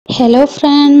Hello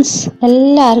friends,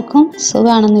 എല്ലാവർക്കും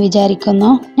സുഖമാണെന്ന് വിചാരിക്കുന്നു.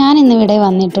 ഞാൻ ഇന്നിവിടെ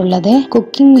വന്നിട്ടുള്ളത്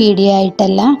കുക്കിംഗ് വീഡിയോ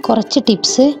ആയിട്ടല്ല, കുറച്ച്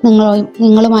ടിപ്സ്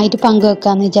നിങ്ങളുമായിട്ട്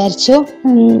പങ്കുവെക്കാമെന്ന് വിചാരിച്ചു.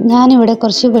 ഞാനിവിടെ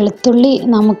കുറച്ച് വെളുത്തുള്ളി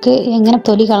നമുക്ക് എങ്ങനെ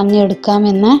തൊലി കളഞ്ഞെടുക്കാം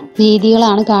എന്ന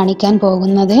രീതികളാണ് കാണിക്കാൻ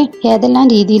പോകുന്നത്. ഏതെല്ലാം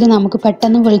രീതിയിൽ നമുക്ക്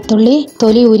പെട്ടെന്ന് വെളുത്തുള്ളി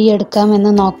തൊലി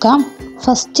ഊരിയെടുക്കാമെന്ന് നോക്കാം.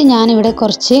 ഫസ്റ്റ് ഞാനിവിടെ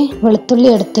കുറച്ച് വെളുത്തുള്ളി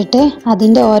എടുത്തിട്ട്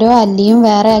അതിൻ്റെ ഓരോ അല്ലിയും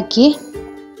വേറെ ആക്കി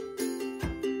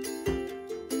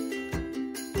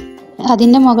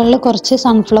അതിൻ്റെ മുകളിൽ കുറച്ച്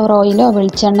സൺഫ്ലവർ ഓയിലോ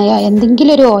വെളിച്ചെണ്ണയോ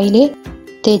എന്തെങ്കിലും ഒരു ഓയിൽ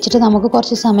തേച്ചിട്ട് നമുക്ക്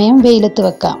കുറച്ച് സമയം വെയിലത്ത്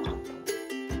വെക്കാം.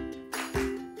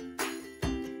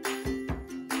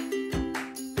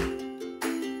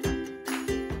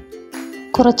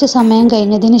 കുറച്ച് സമയം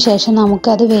കഴിഞ്ഞതിന് ശേഷം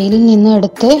നമുക്കത് വെയിലിൽ നിന്ന്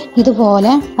എടുത്ത്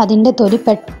ഇതുപോലെ അതിൻ്റെ തൊലി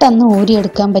പെട്ടെന്ന്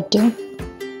ഊരിയെടുക്കാൻ പറ്റും.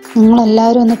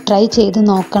 നിങ്ങളെല്ലാവരും ഒന്ന് ട്രൈ ചെയ്ത്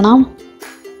നോക്കണം.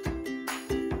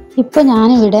 ഇപ്പോൾ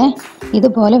ഞാനിവിടെ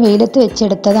ഇതുപോലെ വെയിലത്ത്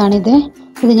വെച്ചെടുത്തതാണിത്.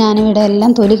 ഇത് ഞാനിവിടെ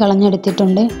എല്ലാം തൊലി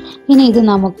കളഞ്ഞെടുത്തിട്ടുണ്ട്. ഇനി ഇത്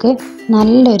നമുക്ക്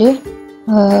നല്ലൊരു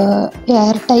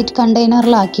എയർ ടൈറ്റ്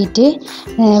കണ്ടെയ്നറിലാക്കിയിട്ട്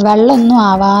വെള്ളമൊന്നും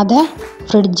ആവാതെ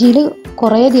ഫ്രിഡ്ജിൽ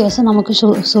കുറേ ദിവസം നമുക്ക്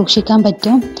സൂക്ഷിക്കാൻ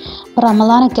പറ്റും.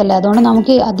 റമദാനൊക്കെ അല്ലേ, അതുകൊണ്ട്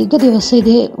നമുക്ക് അധിക ദിവസം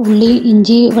ഇത് ഉള്ളി,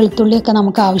 ഇഞ്ചി, വെളുത്തുള്ളിയൊക്കെ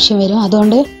നമുക്ക് ആവശ്യം വരും.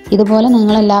 അതുകൊണ്ട് ഇതുപോലെ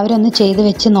നിങ്ങളെല്ലാവരും ഒന്ന് ചെയ്ത്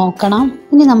വെച്ച് നോക്കണം.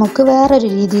 ഇനി നമുക്ക് വേറൊരു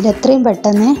രീതിയിൽ എത്രയും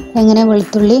പെട്ടെന്ന് എങ്ങനെ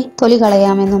വെളുത്തുള്ളി തൊലി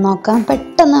കളയാമെന്ന് നോക്കാം.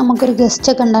 പെട്ടെന്ന് നമുക്കൊരു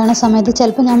ഗസ്റ്റൊക്കെ ഉണ്ടാകുന്ന സമയത്ത്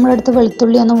ചിലപ്പോൾ നമ്മുടെ അടുത്ത്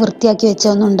വെളുത്തുള്ളി ഒന്നും വൃത്തിയാക്കി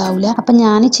വെച്ചൊന്നും ഉണ്ടാവില്ല. അപ്പം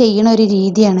ഞാൻ ചെയ്യണ ഒരു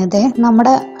രീതിയാണിത്.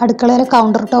 നമ്മുടെ അടുക്കളയിലെ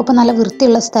കൗണ്ടർ ടോപ്പ് നല്ല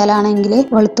വൃത്തിയുള്ള സ്ഥലമാണെങ്കിൽ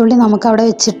വെളുത്തുള്ളി നമുക്ക് അവിടെ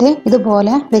വെച്ചിട്ട്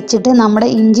ഇതുപോലെ വെച്ചിട്ട് നമ്മുടെ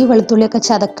ഇഞ്ചി വെളുത്തുള്ളിയൊക്കെ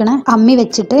ചതക്കണ അമ്മി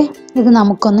വെച്ചിട്ട് ഇത്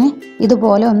നമുക്കൊന്ന്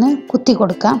ഇതുപോലെ ഒന്ന് കുത്തി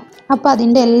കൊടുക്കാം. അപ്പോൾ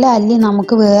അതിൻ്റെ എല്ലാ അല്ലിയും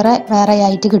നമുക്ക് വേറെ വേറെ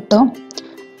ആയിട്ട് കിട്ടും.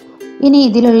 ഇനി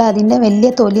ഇതിലുള്ള അതിൻ്റെ വലിയ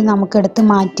തൊലി നമുക്കെടുത്ത്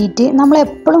മാറ്റിയിട്ട്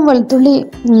നമ്മളെപ്പോഴും വെളുത്തുള്ളി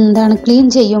ക്ലീൻ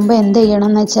ചെയ്യുമ്പോൾ എന്ത് ചെയ്യണം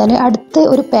എന്ന് വെച്ചാൽ അടുത്ത്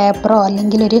ഒരു പേപ്പറോ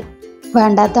അല്ലെങ്കിൽ ഒരു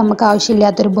വേണ്ടാത്ത നമുക്ക്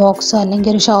ആവശ്യമില്ലാത്തൊരു ബോക്സോ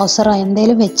അല്ലെങ്കിൽ ഒരു ഷോസറോ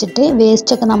എന്തെങ്കിലും വെച്ചിട്ട്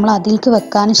വേസ്റ്റൊക്കെ നമ്മൾ അതിലേക്ക്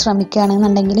വെക്കാൻ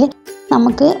ശ്രമിക്കുകയാണെന്നുണ്ടെങ്കിൽ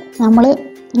നമ്മൾ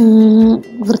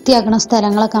വൃത്തിയാക്കുന്ന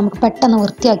സ്ഥലങ്ങളൊക്കെ നമുക്ക് പെട്ടെന്ന്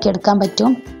വൃത്തിയാക്കി എടുക്കാൻ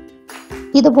പറ്റും.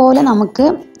 ഇതുപോലെ നമുക്ക്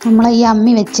നമ്മളെ ഈ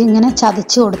അമ്മി വെച്ച് ഇങ്ങനെ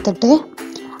ചതച്ച് കൊടുത്തിട്ട്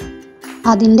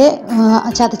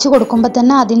ചതച്ച് കൊടുക്കുമ്പോൾ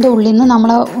തന്നെ അതിൻ്റെ ഉള്ളിൽ നിന്ന്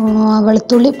നമ്മളെ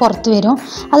വെളുത്തുള്ളി പുറത്ത് വരും.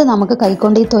 അത് നമുക്ക്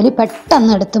കൈകൊണ്ട് ഈ തൊലി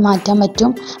പെട്ടെന്ന് എടുത്ത് മാറ്റാൻ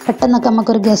പറ്റും. പെട്ടെന്നൊക്കെ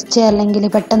നമുക്കൊരു ഗസ്റ്റ് അല്ലെങ്കിൽ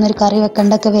പെട്ടെന്നൊരു കറി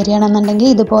വെക്കേണ്ടൊക്കെ വരികയാണെന്നുണ്ടെങ്കിൽ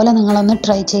ഇതുപോലെ നിങ്ങളൊന്ന്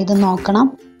ട്രൈ ചെയ്ത് നോക്കണം.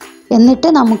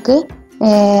 എന്നിട്ട് നമുക്ക്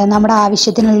നമ്മുടെ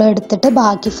ആവശ്യത്തിനുള്ള എടുത്തിട്ട്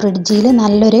ബാക്കി ഫ്രിഡ്ജിൽ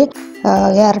നല്ലൊരു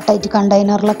എയർ ടൈറ്റ്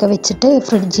കണ്ടെയ്നറിലൊക്കെ വെച്ചിട്ട്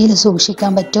ഫ്രിഡ്ജിൽ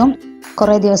സൂക്ഷിക്കാൻ പറ്റും.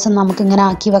 കുറേ ദിവസം നമുക്കിങ്ങനെ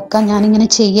ആക്കി വെക്കാം. ഞാനിങ്ങനെ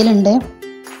ചെയ്യലുണ്ട്,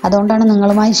 അതുകൊണ്ടാണ്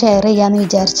നിങ്ങളുമായി ഷെയർ ചെയ്യാമെന്ന്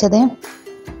വിചാരിച്ചത്.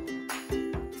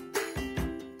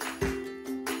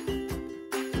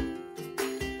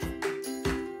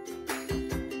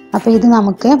 അപ്പോൾ ഇത്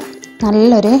നമുക്ക്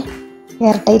നല്ലൊരു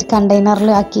എയർ ടൈറ്റ് കണ്ടെയ്നറിൽ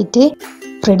ആക്കിയിട്ട്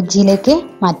ഫ്രിഡ്ജിലേക്ക്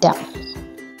മാറ്റാം.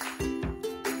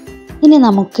 ഇനി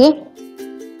നമുക്ക്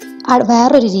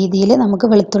വേറൊരു രീതിയിൽ നമുക്ക്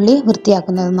വെളുത്തുള്ളി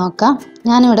വൃത്തിയാക്കുന്നത് നോക്കാം.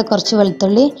 ഞാനിവിടെ കുറച്ച്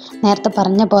വെളുത്തുള്ളി നേരത്തെ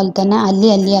പറഞ്ഞ പോലെ തന്നെ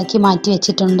അല്ലിയാക്കി മാറ്റി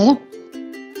വെച്ചിട്ടുണ്ട്.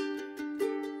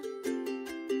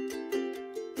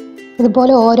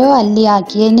 ഇതുപോലെ ഓരോ അല്ലി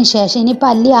ആക്കിയതിന് ശേഷം ഇനിയിപ്പോൾ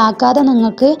അല്ലി ആക്കാതെ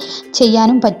നിങ്ങൾക്ക്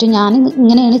ചെയ്യാനും പറ്റും. ഞാൻ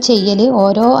ഇങ്ങനെയാണ് ചെയ്യൽ.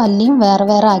 ഓരോ അല്ലിയും വേറെ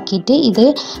വേറെ ആക്കിയിട്ട് ഇത്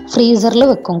ഫ്രീസറിൽ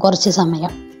വെക്കും കുറച്ച്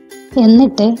സമയം.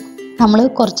 എന്നിട്ട് നമ്മൾ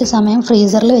കുറച്ച് സമയം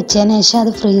ഫ്രീസറിൽ വെച്ചതിന് ശേഷം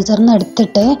അത് ഫ്രീസറിൽ നിന്ന്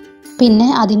എടുത്തിട്ട് പിന്നെ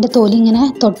അതിൻ്റെ തൊലി ഇങ്ങനെ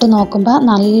തൊട്ട് നോക്കുമ്പോൾ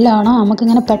നല്ലോണം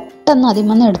നമുക്കിങ്ങനെ പെട്ടെന്ന്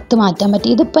അതിമൊന്ന് എടുത്ത് മാറ്റാൻ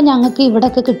പറ്റും. ഇതിപ്പോൾ ഞങ്ങൾക്ക്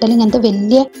ഇവിടെയൊക്കെ കിട്ടൽ ഇങ്ങനത്തെ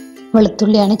വലിയ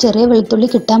വെളുത്തുള്ളിയാണ്. ചെറിയ വെളുത്തുള്ളി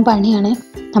കിട്ടാൻ പണിയാണ്.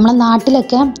 നമ്മളെ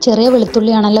നാട്ടിലൊക്കെ ചെറിയ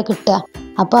വെളുത്തുള്ളിയാണല്ലോ കിട്ടുക.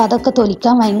 അപ്പോൾ അതൊക്കെ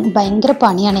തൊലിക്കാൻ ഭയങ്കര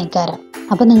പണിയാണ് ഇക്കാരം.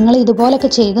 അപ്പോൾ നിങ്ങൾ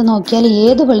ഇതുപോലൊക്കെ ചെയ്ത് നോക്കിയാൽ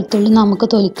ഏത് വെളുത്തുള്ളി നമുക്ക്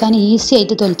തൊലിക്കാൻ ഈസി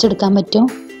ആയിട്ട് തൊലിച്ചെടുക്കാൻ പറ്റും.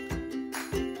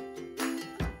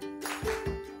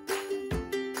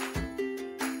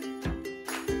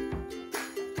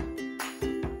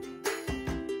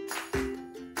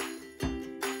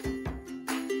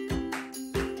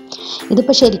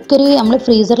 ഇതിപ്പോൾ ശരിക്കൊരു നമ്മൾ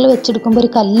ഫ്രീസറിൽ വെച്ചെടുക്കുമ്പോൾ ഒരു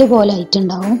കല്ല് പോലെ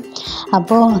ആയിട്ടുണ്ടാവും.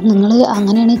 അപ്പോൾ നിങ്ങൾ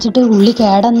അങ്ങനെയാണ് വെച്ചിട്ട് ഉള്ളി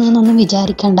കേടന്നൊന്നും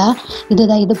വിചാരിക്കേണ്ട.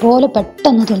 ഇതുപോലെ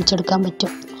പെട്ടെന്ന് തൊലിച്ചെടുക്കാൻ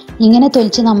പറ്റും. ഇങ്ങനെ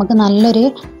തൊലിച്ച് നമുക്ക് നല്ലൊരു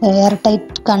എയർ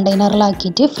ടൈറ്റ്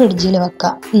കണ്ടെയ്നറിലാക്കിയിട്ട് ഫ്രിഡ്ജിൽ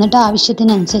വെക്കാം. എന്നിട്ട്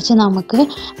ആവശ്യത്തിനനുസരിച്ച് നമുക്ക്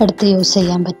എടുത്ത് യൂസ്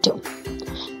ചെയ്യാൻ പറ്റും.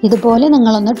 ഇതുപോലെ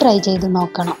നിങ്ങളൊന്ന് ട്രൈ ചെയ്ത്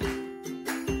നോക്കണം.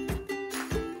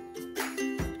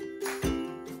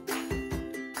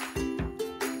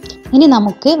 ഇനി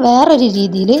നമുക്ക് വേറൊരു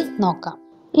രീതിയിൽ നോക്കാം.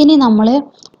 ഇനി നമ്മൾ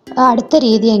അടുത്ത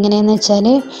രീതി എങ്ങനെയാണെന്ന് വെച്ചാൽ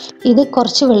ഇത്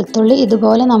കുറച്ച് വെളുത്തുള്ളി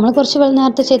ഇതുപോലെ നമ്മൾ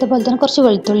നേരത്തെ ചെയ്ത പോലെ തന്നെ കുറച്ച്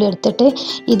വെളുത്തുള്ളി എടുത്തിട്ട്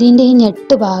ഇതിൻ്റെ ഈ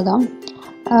ഞെട്ട് ഭാഗം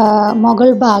മുകൾ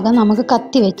ഭാഗം നമുക്ക്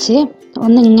കത്തി വെച്ച്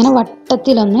ഒന്ന് ഇങ്ങനെ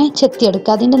വട്ടത്തിലൊന്ന്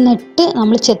ചെത്തിയെടുക്കുക. അതിൻ്റെ നെട്ട്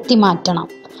നമ്മൾ ചെത്തി മാറ്റണം.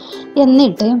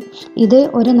 എന്നിട്ട് ഇത്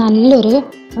ഒരു നല്ലൊരു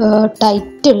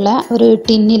ടൈറ്റുള്ള ഒരു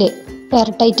ടിന്നിൽ, എയർ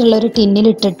ടൈറ്റുള്ള ഒരു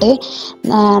ടിന്നിലിട്ടിട്ട്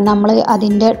നമ്മൾ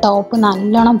അതിൻ്റെ ടോപ്പ്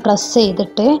നല്ലോണം പ്രസ്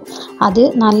ചെയ്തിട്ട് അത്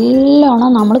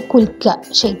നല്ലോണം നമ്മൾ കുലുക്കുക,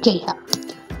 ഷെയ്ക്ക് ചെയ്യുക.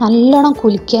 നല്ലോണം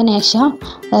കുലുക്കിയതിന് ശേഷം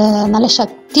നല്ല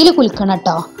ശക്തിയിൽ കുലുക്കണം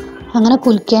കേട്ടോ. അങ്ങനെ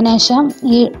കുലുക്കിയതിന് ശേഷം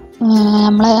ഈ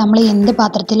നമ്മൾ എന്ത്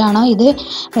പാത്രത്തിലാണോ ഇത്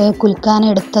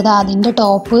കുലുക്കാനെടുത്തത് അതിൻ്റെ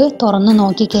ടോപ്പ് തുറന്ന്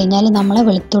നോക്കിക്കഴിഞ്ഞാൽ നമ്മളെ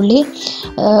വെളുത്തുള്ളി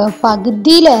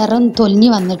പകുതിയിലേറെ തൊലിഞ്ഞ്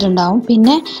വന്നിട്ടുണ്ടാവും.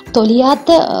 പിന്നെ തൊലിയാത്ത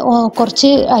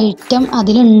കുറച്ച് ഐറ്റം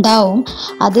അതിലുണ്ടാവും.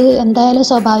 അത് എന്തായാലും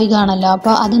സ്വാഭാവികമാണല്ലോ.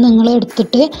 അപ്പോൾ അത് നിങ്ങൾ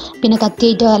എടുത്തിട്ട് പിന്നെ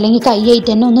കത്തിയായിട്ടോ അല്ലെങ്കിൽ കൈയായിട്ട്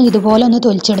തന്നെ ഒന്ന് ഇതുപോലെ ഒന്ന്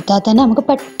തൊലിച്ചെടുത്താൽ തന്നെ നമുക്ക്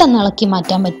പെട്ടെന്ന് ഇളക്കി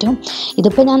മാറ്റാൻ പറ്റും.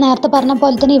 ഇതിപ്പോൾ ഞാൻ നേരത്തെ പറഞ്ഞ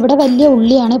പോലെ തന്നെ ഇവിടെ വലിയ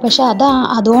ഉള്ളിയാണ്, പക്ഷെ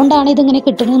അതുകൊണ്ടാണ് ഇതിങ്ങനെ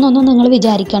കിട്ടുന്നതെന്നൊന്നും നിങ്ങൾ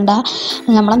വിചാരിക്കേണ്ട.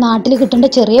 നമ്മളെ നാട്ടിൽ കിട്ടേണ്ട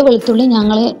ചെറിയ വെളുത്തുള്ളി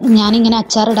ഞാനിങ്ങനെ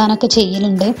അച്ചാറിടാനൊക്കെ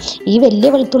ചെയ്യലുണ്ട്. ഈ വലിയ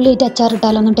വെളുത്തുള്ളി ആയിട്ട്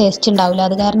അച്ചാറിട്ടാലൊന്നും ടേസ്റ്റ് ഉണ്ടാവില്ല.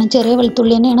 അത് കാരണം ചെറിയ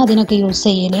വെളുത്തുള്ളി തന്നെയാണ് അതിനൊക്കെ യൂസ്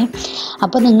ചെയ്യൽ.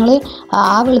 അപ്പോൾ നിങ്ങൾ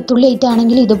ആ വെളുത്തുള്ളി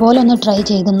ആയിട്ടാണെങ്കിൽ ഇതുപോലെ ഒന്ന് ട്രൈ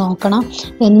ചെയ്ത് നോക്കണം.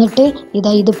 എന്നിട്ട്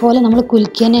ഇതുപോലെ നമ്മൾ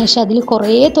കുലുക്കിയതിന് ശേഷം അതിൽ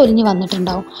കുറേ തൊലിഞ്ഞ്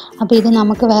വന്നിട്ടുണ്ടാവും. അപ്പോൾ ഇത്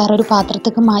നമുക്ക് വേറൊരു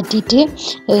പാത്രത്തേക്ക് മാറ്റിയിട്ട്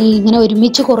ഇങ്ങനെ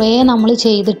ഒരുമിച്ച് കുറേ നമ്മൾ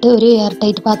ചെയ്തിട്ട് ഒരു എയർ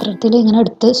ടൈറ്റ് പാത്രത്തിൽ ഇങ്ങനെ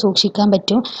എടുത്ത് സൂക്ഷിക്കാൻ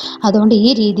പറ്റും. അതുകൊണ്ട്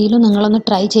ഈ രീതിയിലും നിങ്ങളൊന്ന്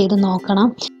ട്രൈ ചെയ്ത് നോക്കണം.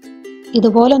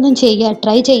 ഇതുപോലൊന്നും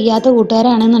ട്രൈ ചെയ്യാത്ത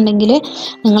കൂട്ടുകാരാണെന്നുണ്ടെങ്കിൽ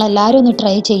നിങ്ങളെല്ലാവരും ഒന്ന്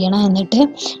ട്രൈ ചെയ്യണം. എന്നിട്ട്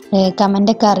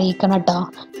കമൻ്റൊക്കെ അറിയിക്കണം കേട്ടോ.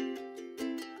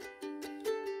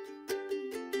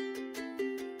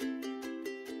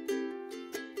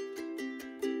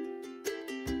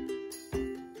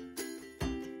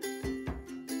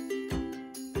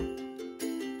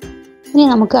 ഇനി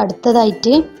നമുക്ക്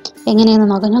അടുത്തതായിട്ട്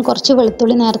എങ്ങനെയാണെന്ന് നോക്കാം. ഞാൻ കുറച്ച്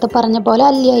വെളുത്തുള്ളി നേരത്തെ പറഞ്ഞ പോലെ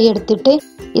അല്ലിയായി എടുത്തിട്ട്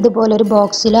ഇതുപോലെ ഒരു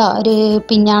ബോക്സിലോ ഒരു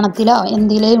പിഞ്ഞാണത്തിലോ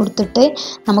എന്തെങ്കിലും എടുത്തിട്ട്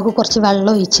നമുക്ക് കുറച്ച്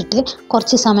വെള്ളം ഒഴിച്ചിട്ട്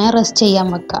കുറച്ച് സമയം റെസ്റ്റ് ചെയ്യാൻ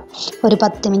വെക്കാം. ഒരു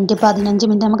 10 മിനിറ്റ് 15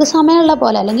 മിനിറ്റ് നമുക്ക് സമയമുള്ള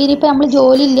പോലെ. അല്ലെങ്കിൽ ഇനിയിപ്പോൾ നമ്മൾ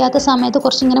ജോലി ഇല്ലാത്ത സമയത്ത്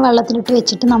കുറച്ചിങ്ങനെ വെള്ളത്തിലിട്ട്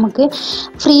വെച്ചിട്ട് നമുക്ക്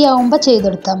ഫ്രീ ആവുമ്പോൾ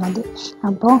ചെയ്തെടുത്താൽ മതി.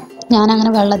 അപ്പോൾ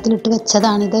ഞാനങ്ങനെ വെള്ളത്തിലിട്ട്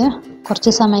വെച്ചതാണിത്.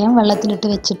 കുറച്ച് സമയം വെള്ളത്തിലിട്ട്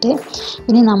വെച്ചിട്ട്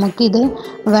ഇനി നമുക്കിത്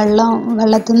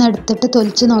വെള്ളത്തിൽ നിന്ന് എടുത്തിട്ട്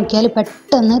തൊലിച്ച് നോക്കിയാൽ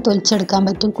പെട്ടെന്ന് തൊലിച്ചെടുക്കാൻ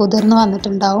പറ്റും. കുതിർന്ന്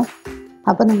വന്നിട്ടുണ്ടാവും.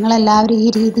 അപ്പോൾ നിങ്ങളെല്ലാവരും ഈ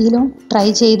രീതിയിലും ട്രൈ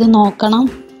ചെയ്ത് നോക്കണം.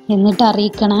 എന്നിട്ട്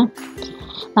അറിയിക്കണം.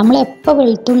 നമ്മളെപ്പോൾ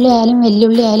വെളുത്തുള്ളി ആയാലും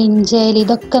വെല്ലുള്ളി ആയാലും ഇഞ്ചി ആയാലും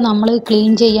ഇതൊക്കെ നമ്മൾ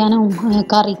ക്ലീൻ ചെയ്യാനും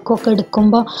കറിക്കൊക്കെ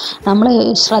എടുക്കുമ്പോൾ നമ്മൾ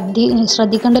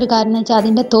ശ്രദ്ധിക്കേണ്ട ഒരു കാര്യം എന്ന് വെച്ചാൽ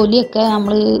അതിൻ്റെ തൊലിയൊക്കെ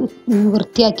നമ്മൾ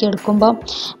വൃത്തിയാക്കി എടുക്കുമ്പോൾ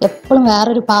എപ്പോഴും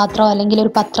വേറൊരു പാത്രം അല്ലെങ്കിൽ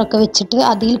ഒരു പത്രമൊക്കെ വെച്ചിട്ട്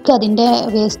അതിലേക്ക് അതിൻ്റെ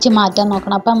വേസ്റ്റ് മാറ്റാൻ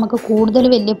നോക്കണം. അപ്പോൾ നമുക്ക് കൂടുതൽ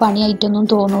വലിയ പണിയായിട്ടൊന്നും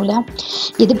തോന്നില്ല.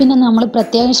 ഇത് പിന്നെ നമ്മൾ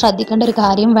പ്രത്യേകം ശ്രദ്ധിക്കേണ്ട ഒരു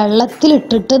കാര്യം,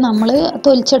 വെള്ളത്തിലിട്ടിട്ട് നമ്മൾ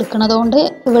തൊലിച്ചെടുക്കണതുകൊണ്ട്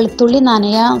വെളുത്തുള്ളി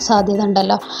നനയാൻ സാധ്യത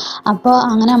ഉണ്ടല്ലോ. അപ്പോൾ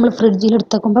അങ്ങനെ നമ്മൾ ഫ്രിഡ്ജിൽ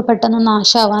എടുത്തേക്കുമ്പോൾ പെട്ടെന്ന്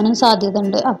നാശമാവാനും സാധ്യത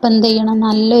ഉണ്ട്. അപ്പോൾ എന്ത് ചെയ്യണം,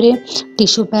 നല്ലൊരു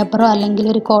ടിഷ്യൂ പേപ്പറോ അല്ലെങ്കിൽ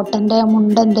ഒരു കോട്ടൻ്റെ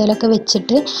മുണ്ട എന്തെങ്കിലുമൊക്കെ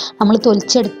വെച്ചിട്ട് നമ്മൾ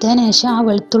തൊലിച്ചെടുത്തതിന് ശേഷം ആ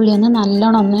വെളുത്തുള്ളി ഒന്ന്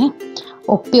നല്ലോണം ഒന്ന്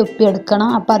ഒപ്പി എടുക്കണം.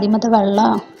 അപ്പോൾ അതിമത്തെ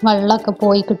വെള്ളമൊക്കെ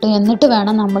പോയി കിട്ടും. എന്നിട്ട്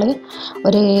വേണം നമ്മൾ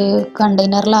ഒരു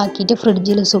കണ്ടെയ്നറിലാക്കിയിട്ട്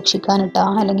ഫ്രിഡ്ജിൽ സൂക്ഷിക്കാൻ കേട്ടോ.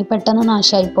 അല്ലെങ്കിൽ പെട്ടെന്ന്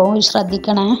നാശമായി പോകും.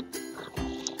 ശ്രദ്ധിക്കണേ.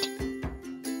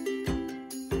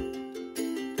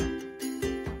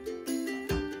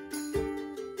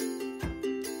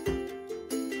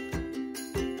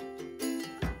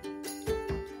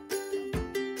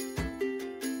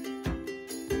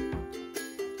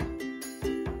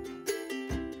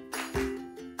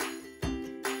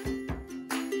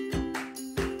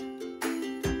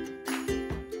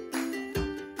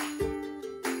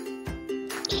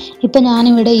 ഇപ്പം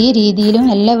ഞാനിവിടെ ഈ രീതിയിലും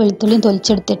എല്ലാ വെളുത്തുള്ളിയും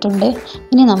തൊലിച്ചെടുത്തിട്ടുണ്ട്.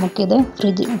 ഇനി നമുക്കിത്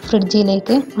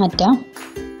ഫ്രിഡ്ജിലേക്ക് മാറ്റാം.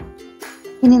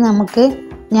 ഇനി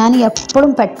ഞാൻ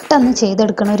എപ്പോഴും പെട്ടെന്ന്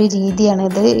ചെയ്തെടുക്കുന്ന ഒരു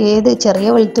രീതിയാണിത്. ഏത് ചെറിയ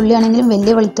വെളുത്തുള്ളി ആണെങ്കിലും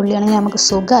വലിയ വെളുത്തുള്ളി ആണെങ്കിലും നമുക്ക്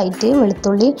സുഖമായിട്ട്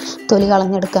വെളുത്തുള്ളി തൊലി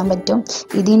കളഞ്ഞെടുക്കാൻ പറ്റും.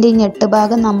 ഇതിൻ്റെ ഈ ഞെട്ട്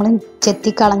ഭാഗം നമ്മൾ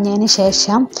ചെത്തിക്കളഞ്ഞതിന്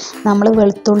ശേഷം നമ്മൾ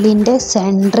വെളുത്തുള്ളിൻ്റെ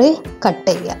സെൻറ്റർ കട്ട്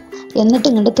ചെയ്യുക. എന്നിട്ട്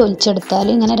ഇങ്ങോട്ട് തൊലിച്ചെടുത്താൽ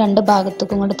ഇങ്ങനെ രണ്ട്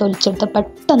ഭാഗത്തേക്കും ഇങ്ങോട്ട് തൊലിച്ചെടുത്താൽ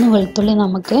പെട്ടെന്ന് വെളുത്തുള്ളി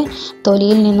നമുക്ക്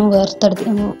തൊലിയിൽ നിന്നും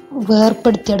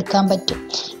വേർപ്പെടുത്തിയെടുക്കാൻ പറ്റും.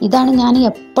 ഇതാണ് ഞാൻ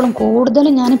എപ്പോഴും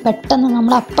കൂടുതലും ഞാൻ പെട്ടെന്ന്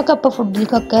നമ്മൾ അപ്പക്കപ്പം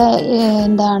ഫുഡിലേക്കൊക്കെ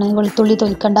വെളുത്തുള്ളി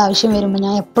തൊലിക്കേണ്ട ആവശ്യം വരുമ്പോൾ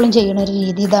ഞാൻ എപ്പോഴും ചെയ്യുന്ന ഒരു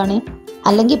രീതി ഇതാണ്.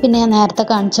 അല്ലെങ്കിൽ പിന്നെ ഞാൻ നേരത്തെ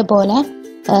കാണിച്ച പോലെ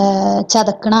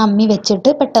ചതക്കണ അമ്മി വെച്ചിട്ട്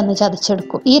പെട്ടെന്ന്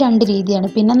ചതച്ചെടുക്കും. ഈ രണ്ട് രീതിയാണ്.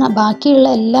 പിന്നെ ബാക്കിയുള്ള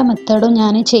എല്ലാ മെത്തേഡും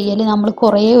ഞാൻ ചെയ്യൽ നമ്മൾ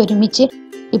കുറേ ഒരുമിച്ച്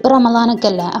ഇപ്പം റമദാനൊക്കെ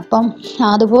അല്ലേ, അപ്പം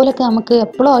അതുപോലൊക്കെ നമുക്ക്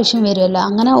എപ്പോഴും ആവശ്യം വരുമല്ലോ.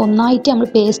 അങ്ങനെ ഒന്നായിട്ട് നമ്മൾ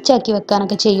പേസ്റ്റാക്കി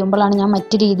വെക്കാനൊക്കെ ചെയ്യുമ്പോഴാണ് ഞാൻ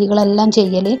മറ്റു രീതികളെല്ലാം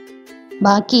ചെയ്യൽ.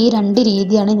 ബാക്കി ഈ രണ്ട്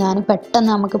രീതിയാണ് ഞാൻ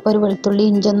പെട്ടെന്ന് നമുക്കിപ്പോൾ ഒരു വെളുത്തുള്ളി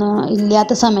ഇഞ്ചൊന്നും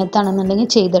ഇല്ലാത്ത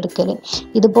സമയത്താണെന്നുണ്ടെങ്കിൽ ചെയ്തെടുക്കൽ.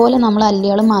 ഇതുപോലെ നമ്മൾ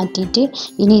അല്ലികൾ മാറ്റിയിട്ട്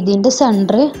ഇനി ഇതിൻ്റെ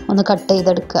സെൻറ്റർ ഒന്ന് കട്ട്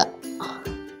ചെയ്തെടുക്കുക.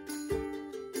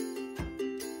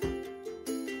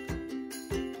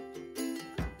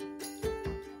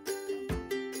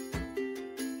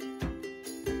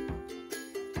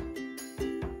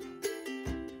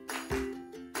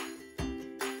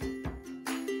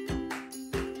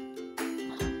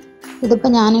 ഇതിപ്പോൾ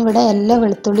ഞാനിവിടെ എല്ലാ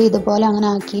വെളുത്തുള്ളി ഇതുപോലെ അങ്ങനെ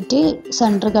ആക്കിയിട്ട്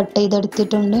സെൻറ്റർ കട്ട്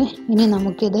ചെയ്തെടുത്തിട്ടുണ്ട്. ഇനി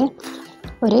നമുക്കിത്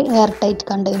ഒരു എയർ ടൈറ്റ്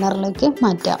കണ്ടെയ്നറിലേക്ക്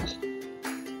മാറ്റാം.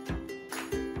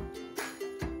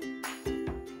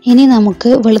 ഇനി നമുക്ക്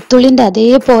വെളുത്തുള്ളിൻ്റെ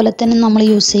അതേപോലെ തന്നെ നമ്മൾ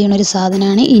യൂസ് ചെയ്യുന്ന ഒരു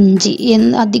സാധനമാണ് ഇഞ്ചി.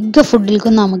 അധിക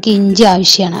ഫുഡിൽക്കും നമുക്ക് ഇഞ്ചി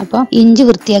ആവശ്യമാണ്. അപ്പോൾ ഇഞ്ചി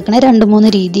വൃത്തിയാക്കുന്ന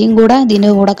 2-3 രീതിയും കൂടെ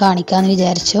ഇതിൻ്റെ കൂടെ കാണിക്കാമെന്ന്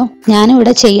വിചാരിച്ചു.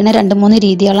 ഞാനിവിടെ ചെയ്യുന്ന 2-3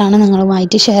 രീതികളാണ്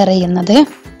നിങ്ങളുമായിട്ട് ഷെയർ ചെയ്യുന്നത്.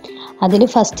 അതിൽ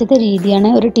ഫസ്റ്റത്തെ രീതിയാണ്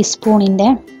ഒരു ടീസ്പൂണിൻ്റെ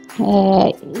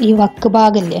ഈ വക്ക്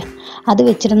ഭാഗമില്ലേ അത്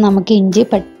വെച്ചിട്ട് നമുക്ക് ഇഞ്ചി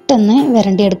പെട്ടെന്ന്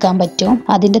വരണ്ടിയെടുക്കാൻ പറ്റും.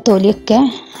 അതിൻ്റെ തൊലിയൊക്കെ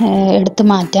എടുത്ത്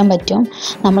മാറ്റാൻ പറ്റും.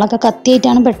 നമ്മളൊക്കെ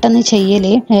കത്തിയായിട്ടാണ് പെട്ടെന്ന് ചെയ്യൽ.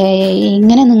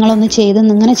 ഇങ്ങനെ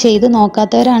ഇങ്ങനെ ചെയ്ത്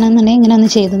നോക്കാത്തവരാണെന്നുണ്ടെങ്കിൽ ഇങ്ങനെ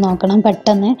ഒന്ന് ചെയ്ത് നോക്കണം,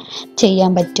 പെട്ടെന്ന്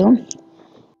ചെയ്യാൻ പറ്റും.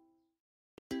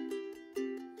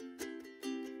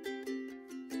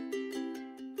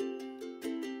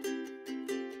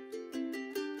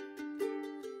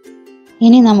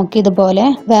 ഇനി നമുക്കിതുപോലെ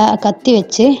കത്തി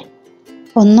വെച്ച്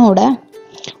ഒന്നുകൂടെ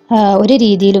ഒരു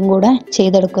രീതിയിലും കൂടെ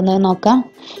ചെയ്തെടുക്കുന്നത് നോക്കാം.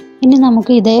 ഇനി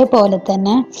നമുക്ക് ഇതേപോലെ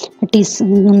തന്നെ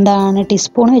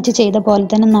ടീസ്പൂൺ വെച്ച് ചെയ്ത പോലെ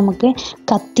തന്നെ നമുക്ക്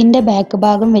കത്തിൻ്റെ ബാക്ക്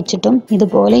ഭാഗം വെച്ചിട്ടും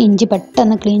ഇതുപോലെ ഇഞ്ചി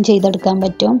പെട്ടെന്ന് ക്ലീൻ ചെയ്തെടുക്കാൻ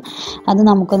പറ്റും. അത്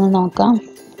നമുക്കൊന്ന് നോക്കാം.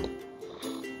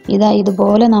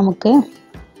 ഇതുപോലെ നമുക്ക്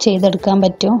ചെയ്തെടുക്കാൻ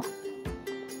പറ്റും.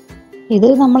 ഇത്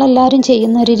നമ്മളെല്ലാവരും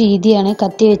ചെയ്യുന്ന ഒരു രീതിയാണ്,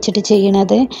 കത്തി വെച്ചിട്ട്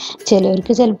ചെയ്യണത്.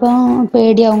 ചിലവർക്ക് ചിലപ്പോൾ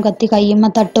പേടിയാവും കത്തി കയ്യുമ്മ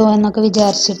തട്ടുമോ എന്നൊക്കെ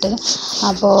വിചാരിച്ചിട്ട്.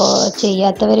 അപ്പോൾ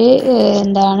ചെയ്യാത്തവർ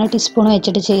ടീസ്പൂൺ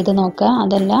വെച്ചിട്ട് ചെയ്ത് നോക്കുക.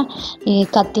 അതല്ല ഈ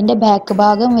കത്തിൻ്റെ ബാക്ക്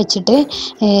ഭാഗം വെച്ചിട്ട്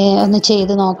ഒന്ന്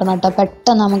ചെയ്ത് നോക്കണം കേട്ടോ.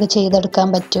 പെട്ടെന്ന് നമുക്ക് ചെയ്തെടുക്കാൻ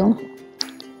പറ്റും.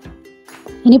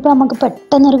 ഇനിയിപ്പോൾ നമുക്ക്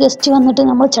പെട്ടെന്നൊരു ഗസ്റ്റ് വന്നിട്ട്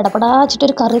നമ്മൾ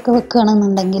ചടപടാച്ചിട്ടൊരു കറിയൊക്കെ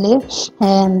വെക്കുകയാണെന്നുണ്ടെങ്കിൽ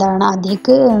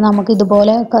അതിലേക്ക് നമുക്ക്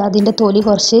ഇതുപോലെ അതിൻ്റെ തൊലി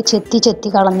കുറച്ച് ചെത്തി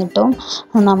കളഞ്ഞിട്ടും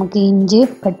നമുക്ക് ഇഞ്ചി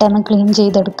പെട്ടെന്ന് ക്ലീൻ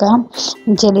ചെയ്തെടുക്കാം.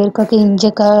 ചിലർക്കൊക്കെ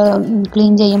ഇഞ്ചിയൊക്കെ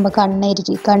ക്ലീൻ ചെയ്യുമ്പോൾ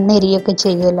കണ്ണെരിയൊക്കെ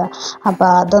ചെയ്യുമല്ലോ. അപ്പോൾ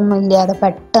അതൊന്നും ഇല്ലാതെ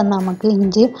പെട്ടെന്ന് നമുക്ക്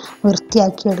ഇഞ്ചി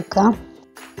വൃത്തിയാക്കിയെടുക്കാം.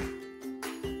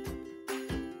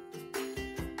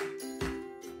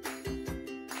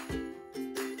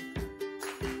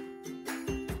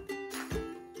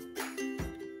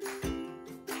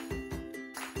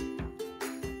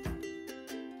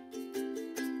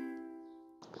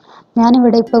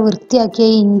 ഞാനിവിടെ ഇപ്പോൾ വൃത്തിയാക്കിയ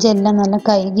ഇഞ്ചെല്ലാം നല്ല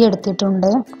കഴുകി എടുത്തിട്ടുണ്ട്.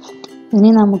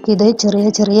 ഇനി നമുക്കിത് ചെറിയ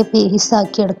ചെറിയ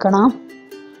പീസാക്കി എടുക്കണം.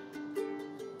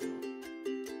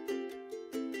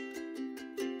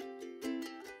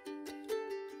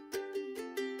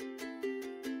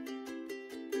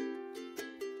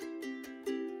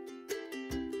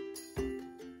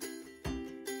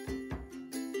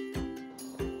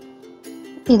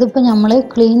 ഇതിപ്പോൾ നമ്മൾ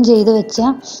ക്ലീൻ ചെയ്ത് വെച്ച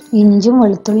ഇഞ്ചും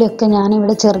വെളുത്തുള്ളിയൊക്കെ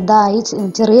ഞാനിവിടെ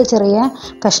ചെറിയ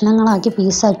കഷ്ണങ്ങളാക്കി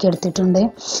പീസാക്കി എടുത്തിട്ടുണ്ട്.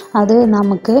 അത്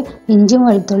നമുക്ക് ഇഞ്ചും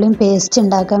വെളുത്തുള്ളിയും പേസ്റ്റ്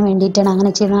ഉണ്ടാക്കാൻ വേണ്ടിയിട്ടാണ്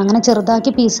അങ്ങനെ ചെയ്യുന്നത്. അങ്ങനെ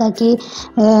ചെറുതാക്കി പീസാക്കി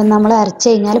നമ്മൾ അരച്ച്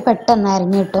കഴിഞ്ഞാൽ പെട്ടെന്ന്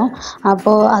അരിഞ്ഞ് കിട്ടും.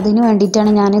 അപ്പോൾ അതിന്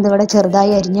വേണ്ടിയിട്ടാണ് ഞാനിതിവിടെ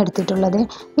ചെറുതായി അരിഞ്ഞെടുത്തിട്ടുള്ളത്.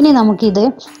 ഇനി നമുക്കിത്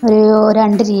ഒരു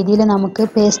 2 രീതിയിൽ നമുക്ക്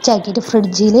പേസ്റ്റ് ആക്കിയിട്ട്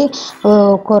ഫ്രിഡ്ജിൽ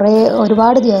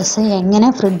ഒരുപാട് ദിവസം എങ്ങനെ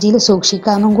ഫ്രിഡ്ജിൽ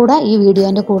സൂക്ഷിക്കാമെന്നും കൂടെ ഈ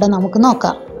വീഡിയോൻ്റെ കൂടെ നമുക്ക്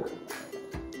നോക്കാം.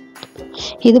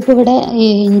 ഇതിപ്പോൾ ഇവിടെ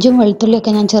ഇഞ്ചും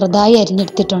വെളുത്തുള്ളിയൊക്കെ ഞാൻ ചെറുതായി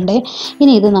അരിഞ്ഞെടുത്തിട്ടുണ്ട്.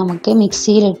 ഇനി ഇത് നമുക്ക്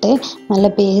മിക്സിയിലിട്ട് നല്ല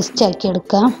പേസ്റ്റ് ആക്കി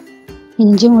എടുക്കാം.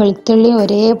 ഇഞ്ചും വെളുത്തുള്ളിയും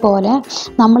ഒരേപോലെ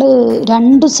നമ്മൾ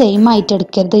രണ്ടും സെയിം ആയിട്ട്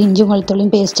എടുക്കരുത്. ഇഞ്ചും വെളുത്തുള്ളിയും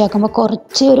പേസ്റ്റ് ആക്കുമ്പോൾ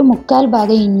കുറച്ച് ഒരു 1/4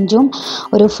 ഭാഗം ഇഞ്ചും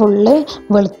ഒരു ഫുള്ള്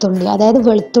വെളുത്തുള്ളി, അതായത്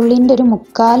വെളുത്തുള്ളിൻ്റെ ഒരു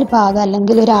 1/4 ഭാഗം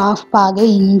അല്ലെങ്കിൽ ഒരു 1/2 ഭാഗം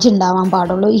ഇഞ്ചി ഉണ്ടാവാൻ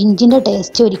പാടുള്ളൂ. ഇഞ്ചിൻ്റെ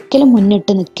ടേസ്റ്റ് ഒരിക്കലും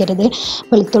മുന്നിട്ട് നിൽക്കരുത്.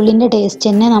 വെളുത്തുള്ളിൻ്റെ ടേസ്റ്റ്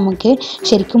തന്നെ നമുക്ക്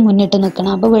ശരിക്കും മുന്നിട്ട്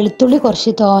നിൽക്കണം. അപ്പോൾ വെളുത്തുള്ളി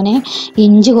കുറച്ച് തോനെ,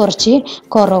 ഇഞ്ചി കുറച്ച്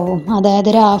കുറവും,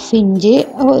 അതായത് ഒരു 1/2 ഇഞ്ച്,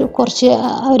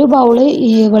 ഒരു ബൗള്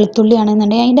വെളുത്തുള്ളി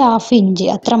ആണെന്നുണ്ടെങ്കിൽ അതിൻ്റെ 1/2 ഇഞ്ച്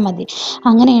അത്ര മതി.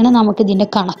 അങ്ങനെയാണ് നമുക്കിതിൻ്റെ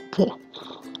കണക്ക്.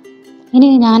 ഇനി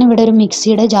ഞാനിവിടെ ഒരു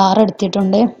മിക്സിയുടെ ജാർ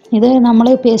എടുത്തിട്ടുണ്ട്. ഇത് നമ്മൾ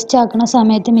പേസ്റ്റ് ആക്കുന്ന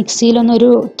സമയത്ത് മിക്സിയിലൊന്നൊരു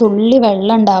തുള്ളി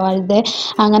വെള്ളം ഉണ്ടാവരുത്.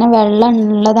 അങ്ങനെ വെള്ളം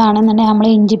ഉള്ളതാണെന്നുണ്ടെങ്കിൽ നമ്മൾ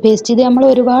ഇഞ്ചി പേസ്റ്റ് ഇത് നമ്മൾ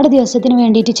ഒരുപാട് ദിവസത്തിന്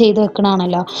വേണ്ടിയിട്ട് ചെയ്ത്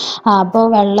വെക്കണതാണല്ലോ. അപ്പോൾ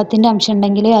വെള്ളത്തിൻ്റെ അംശം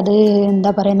ഉണ്ടെങ്കിൽ അത്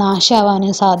നാശമാവാൻ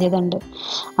സാധ്യത ഉണ്ട്.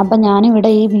 അപ്പം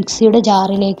ഞാനിവിടെ ഈ മിക്സിയുടെ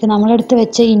ജാറിലേക്ക് നമ്മളെടുത്ത്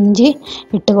വെച്ച ഇഞ്ചി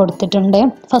ഇട്ട് കൊടുത്തിട്ടുണ്ട്.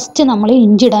 ഫസ്റ്റ് നമ്മൾ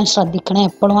ഇഞ്ചി ഇടാൻ ശ്രദ്ധിക്കണം.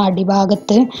 എപ്പോഴും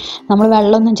അടിഭാഗത്ത് നമ്മൾ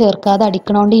വെള്ളമൊന്നും ചേർക്കാതെ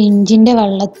അടിക്കണോണ്ട് ഇഞ്ചിൻ്റെ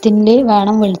വെള്ളത്തിൽ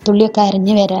വേണം വെളുത്തുള്ളിയൊക്കെ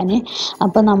അരിഞ്ഞ് വരാൻ.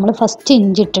 അപ്പോൾ നമ്മൾ ഫസ്റ്റ്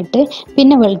ഇഞ്ചി ഇട്ടിട്ട്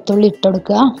പിന്നെ വെളുത്തുള്ളി ഇട്ട്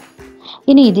കൊടുക്കുക.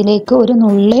 ഇനി ഇതിലേക്ക് ഒരു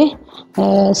നുള്ളി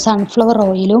സൺഫ്ലവർ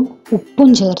ഓയിലും ഉപ്പും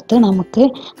ചേർത്ത് നമുക്ക്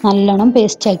നല്ലോണം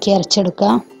പേസ്റ്റാക്കി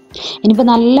അരച്ചെടുക്കുക. ഇനിയിപ്പോൾ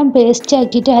നല്ല പേസ്റ്റ്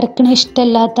ആക്കിയിട്ട് അരക്കണ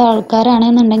ഇഷ്ടമില്ലാത്ത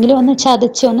ആൾക്കാരാണെന്നുണ്ടെങ്കിൽ ഒന്ന്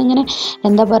ചതച്ച് ഒന്നിങ്ങനെ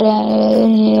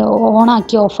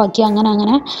ഓണാക്കി ഓഫാക്കി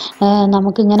അങ്ങനെ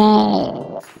നമുക്കിങ്ങനെ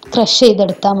ക്രഷ്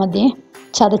ചെയ്തെടുത്താൽ മതി.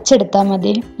 ചതച്ചെടുത്താൽ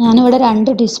മതി. ഞാനിവിടെ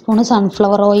 2 ടീസ്പൂണ്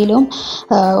സൺഫ്ലവർ ഓയിലും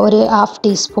ഒരു 1/2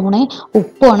 ടീസ്പൂണ്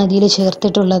ഉപ്പുമാണ് ഇതിൽ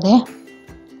ചേർത്തിട്ടുള്ളത്.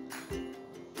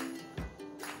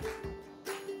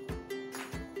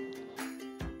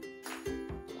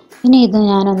 ഇനി ഇത്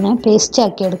ഞാനൊന്ന് പേസ്റ്റ്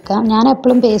ആക്കി എടുക്കാം. ഞാൻ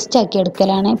എപ്പോഴും പേസ്റ്റ് ആക്കി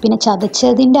എടുക്കലാണ്. പിന്നെ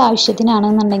ചതച്ചതിൻ്റെ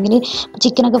ആവശ്യത്തിനാണെന്നുണ്ടെങ്കിൽ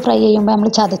ചിക്കനൊക്കെ ഫ്രൈ ചെയ്യുമ്പോൾ നമ്മൾ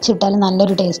ചതച്ചിട്ടാൽ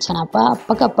നല്ലൊരു ടേസ്റ്റാണ്. അപ്പോൾ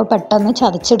അപ്പൊക്കപ്പം പെട്ടെന്ന്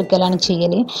ചതച്ചെടുക്കലാണ്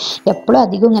ചെയ്യൽ. എപ്പോഴും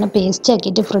അധികം ഇങ്ങനെ പേസ്റ്റ്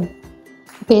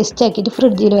ആക്കിയിട്ട്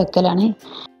ഫ്രിഡ്ജിൽ വെക്കലാണ്.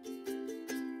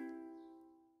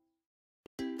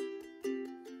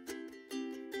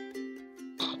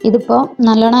 ഇതിപ്പോൾ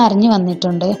നല്ലോണം അരഞ്ഞു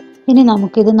വന്നിട്ടുണ്ട്. ഇനി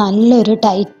നമുക്കിത് നല്ലൊരു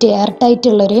എയർ ടൈറ്റ്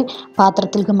ഉള്ളൊരു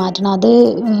പാത്രത്തിലേക്ക് മാറ്റണം. അത്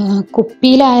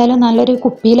നല്ലൊരു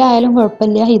കുപ്പിയിലായാലും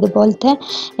കുഴപ്പമില്ല, ഇതുപോലത്തെ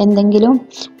എന്തെങ്കിലും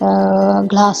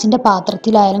ഗ്ലാസിൻ്റെ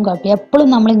പാത്രത്തിലായാലും കുഴപ്പമില്ല. എപ്പോഴും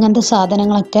നമ്മൾ ഇങ്ങനത്തെ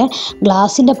സാധനങ്ങളൊക്കെ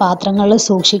ഗ്ലാസിൻ്റെ പാത്രങ്ങളിൽ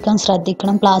സൂക്ഷിക്കാൻ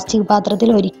ശ്രദ്ധിക്കണം. പ്ലാസ്റ്റിക്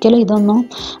പാത്രത്തിൽ ഒരിക്കലും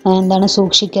ഇതൊന്നും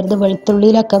സൂക്ഷിക്കരുത്.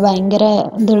 വെളുത്തുള്ളിയിലൊക്കെ ഭയങ്കര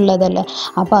ഇതുള്ളതല്ലേ,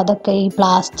 അപ്പോൾ അതൊക്കെ ഈ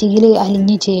പ്ലാസ്റ്റിക്കിൽ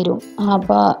അലിഞ്ഞു ചേരും.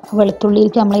 അപ്പോൾ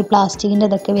വെളുത്തുള്ളിയിലേക്ക് നമ്മൾ ഈ പ്ലാസ്റ്റിക്കിൻ്റെ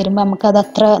ഇതൊക്കെ വരുമ്പോൾ നമുക്കത്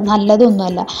അത്ര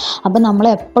നല്ലതൊന്നുമല്ല. അപ്പം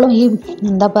നമ്മളെപ്പോഴും ഈ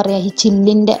ഈ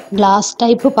ചില്ലിൻ്റെ ഗ്ലാസ്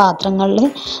ടൈപ്പ് പാത്രങ്ങളിൽ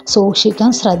സൂക്ഷിക്കാൻ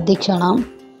ശ്രദ്ധിക്കണം.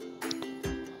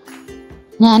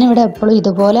 ഞാനിവിടെ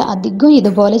എപ്പോഴും അധികം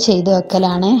ഇതുപോലെ ചെയ്ത്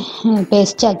വെക്കലാണ്.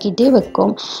 പേസ്റ്റ് ആക്കിയിട്ട് വെക്കും.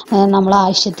 നമ്മൾ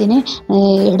ആവശ്യത്തിന്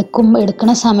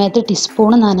എടുക്കുന്ന സമയത്ത്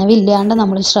ടീസ്പൂൺ നനവില്ലാണ്ട്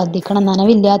നമ്മൾ ശ്രദ്ധിക്കണം.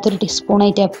 നനവില്ലാത്തൊരു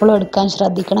ടീസ്പൂണായിട്ട് എപ്പോഴും എടുക്കാൻ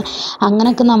ശ്രദ്ധിക്കണം.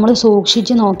 അങ്ങനെയൊക്കെ നമ്മൾ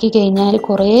സൂക്ഷിച്ച് നോക്കിക്കഴിഞ്ഞാൽ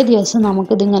കുറേ ദിവസം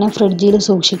നമുക്കിതിങ്ങനെ ഫ്രിഡ്ജിൽ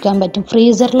സൂക്ഷിക്കാൻ പറ്റും.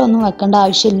 ഫ്രീസറിലൊന്നും വെക്കേണ്ട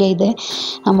ആവശ്യമില്ല. ഇത്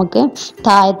നമുക്ക്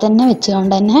താഴെ തന്നെ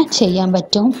വെച്ചുകൊണ്ട് തന്നെ ചെയ്യാൻ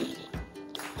പറ്റും.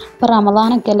 ഇപ്പോൾ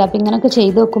റമദാനൊക്കെ അല്ല, അപ്പോൾ ഇങ്ങനെയൊക്കെ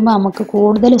ചെയ്ത് വെക്കുമ്പോൾ നമുക്ക്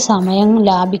കൂടുതൽ സമയം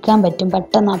ലാഭിക്കാൻ പറ്റും.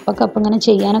 പെട്ടെന്ന് അപ്പം ഇങ്ങനെ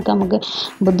ചെയ്യാനൊക്കെ നമുക്ക്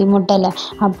ബുദ്ധിമുട്ടല്ല.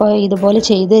 അപ്പോൾ ഇതുപോലെ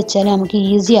ചെയ്ത് വെച്ചാൽ നമുക്ക്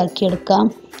ഈസി ആക്കി എടുക്കാം.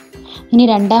 ഇനി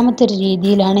രണ്ടാമത്തെ ഒരു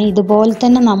രീതിയിലാണ് ഇതുപോലെ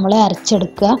തന്നെ നമ്മൾ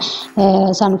അരച്ചെടുക്കുക.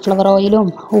 സൺഫ്ലവർ ഓയിലും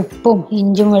ഉപ്പും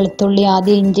ഇഞ്ചും വെളുത്തുള്ളി,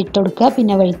 ആദ്യം ഇഞ്ചി ഇട്ട് കൊടുക്കുക,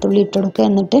 പിന്നെ വെളുത്തുള്ളി ഇട്ട് കൊടുക്കുക,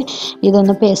 എന്നിട്ട്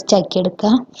ഇതൊന്ന് പേസ്റ്റ് ആക്കി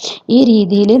എടുക്കുക. ഈ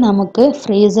രീതിയിൽ നമുക്ക്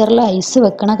ഫ്രീസറിൽ ഐസ്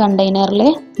വെക്കണ കണ്ടെയ്നറിൽ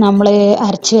നമ്മൾ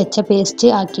അരച്ച് വെച്ച പേസ്റ്റ്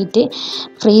ആക്കിയിട്ട്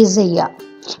ഫ്രീസ് ചെയ്യുക.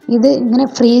 ഇത് ഇങ്ങനെ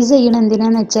ഫ്രീസ് ചെയ്യണം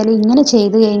എന്തിനാന്ന് വെച്ചാൽ ഇങ്ങനെ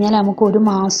ചെയ്ത് കഴിഞ്ഞാൽ നമുക്ക് ഒരു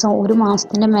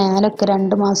മാസത്തിൻ്റെ മേലൊക്കെ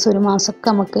 2 മാസം 1 മാസമൊക്കെ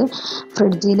നമുക്ക്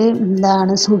ഫ്രിഡ്ജിൽ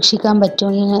സൂക്ഷിക്കാൻ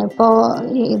പറ്റും.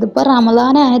 ഇതിപ്പോൾ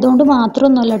റമദാൻ ആയതുകൊണ്ട്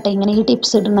മാത്രമൊന്നുമല്ല കേട്ടോ ഇങ്ങനെ ഈ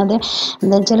ടിപ്സ് ഇടുന്നത്.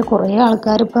 എന്താ വെച്ചാൽ കുറേ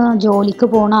ആൾക്കാർ ഇപ്പോൾ ജോലിക്ക്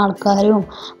പോകുന്ന ആൾക്കാരും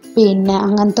പിന്നെ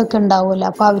അങ്ങനത്തെ ഒക്കെ ഉണ്ടാവുമല്ലോ,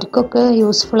 അപ്പോൾ അവർക്കൊക്കെ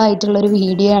യൂസ്ഫുൾ ആയിട്ടുള്ളൊരു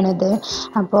വീഡിയോ ആണിത്.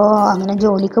 അപ്പോൾ അങ്ങനെ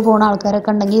ജോലിക്ക് പോകുന്ന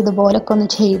ആൾക്കാരൊക്കെ ഉണ്ടെങ്കിൽ ഇതുപോലൊക്കെ ഒന്ന്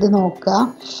ചെയ്ത് നോക്കുക.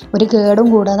 ഒരു കേടും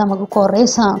കൂടാതെ നമുക്ക്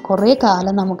കുറേ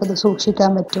കാലം നമുക്കിത്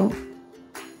സൂക്ഷിക്കാൻ പറ്റും.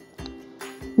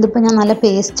 ഇതിപ്പോൾ ഞാൻ നല്ല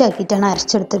പേസ്റ്റ് ആക്കിയിട്ടാണ്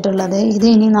അരച്ചെടുത്തിട്ടുള്ളത്. ഇത്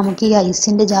ഇനി നമുക്ക് ഈ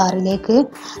ഐസിൻ്റെ ജാറിലേക്ക്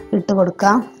ഇട്ട്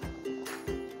കൊടുക്കാം.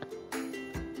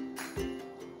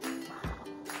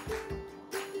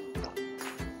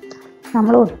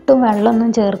 നമ്മൾ ഒട്ടും വെള്ളമൊന്നും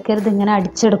ചേർക്കരുത്. ഇങ്ങനെ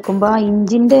അടിച്ചെടുക്കുമ്പോൾ ആ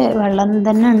ഇഞ്ചിൻ്റെ വെള്ളം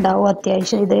തന്നെ ഉണ്ടാവും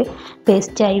അത്യാവശ്യം ഇത്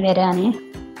പേസ്റ്റായി വരാൻ.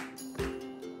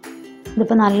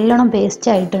 ഇതിപ്പോൾ നല്ലോണം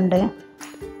പേസ്റ്റ് ആയിട്ടുണ്ട്.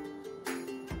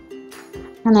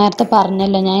 ഞാൻ നേരത്തെ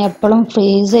പറഞ്ഞല്ലോ, ഞാൻ എപ്പോഴും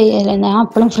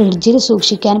ഫ്രിഡ്ജിൽ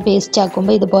സൂക്ഷിക്കാൻ പേസ്റ്റ്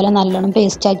ആക്കുമ്പോൾ ഇതുപോലെ നല്ലോണം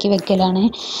പേസ്റ്റാക്കി വെക്കലാണ്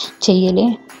ചെയ്യൽ.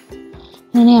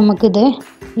 ഇനി നമുക്കിത്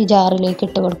ഈ ജാറിലേക്ക്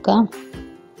ഇട്ട് കൊടുക്കാം.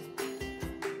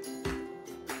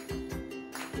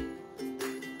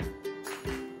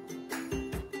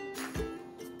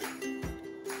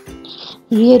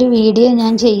 ഈ ഒരു വീഡിയോ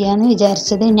ഞാൻ ചെയ്യാമെന്ന്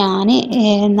വിചാരിച്ചത്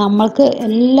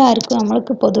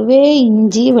നമ്മൾക്ക് പൊതുവേ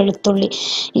ഇഞ്ചി വെളുത്തുള്ളി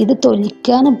ഇത്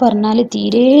തൊലിക്കുക എന്ന് പറഞ്ഞാൽ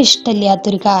തീരെ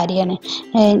ഇഷ്ടമില്ലാത്തൊരു കാര്യമാണ്.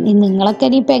 നിങ്ങളൊക്കെ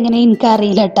ഇനിയിപ്പോൾ എങ്ങനെ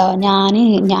എനിക്കറിയില്ല കേട്ടോ.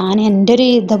 ഞാൻ എൻ്റെ ഒരു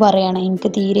ഇത് പറയുകയാണ്,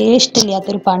 എനിക്ക് തീരെ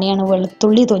ഇഷ്ടമില്ലാത്തൊരു പണിയാണ്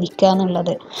വെളുത്തുള്ളി തൊലിക്കുക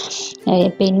എന്നുള്ളത്.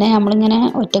 പിന്നെ നമ്മളിങ്ങനെ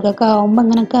ഒറ്റക്കൊക്കെ ആകുമ്പോൾ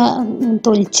ഇങ്ങനെയൊക്കെ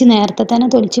നേരത്തെ തന്നെ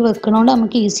തൊലിച്ച് വെക്കണോണ്ട്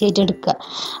നമുക്ക് ഈസി ആയിട്ട് എടുക്കുക.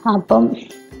 അപ്പം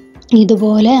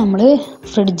ഇതുപോലെ നമ്മൾ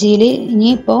ഫ്രിഡ്ജിൽ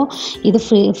ഇനിയിപ്പോൾ ഇത്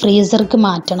ഫ്രീസർക്ക്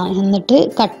മാറ്റണം, എന്നിട്ട്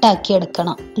കട്ടാക്കി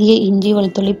എടുക്കണം. ഈ ഇഞ്ചി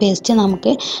വെളുത്തുള്ളി പേസ്റ്റ്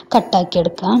നമുക്ക് കട്ടാക്കി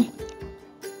എടുക്കാം.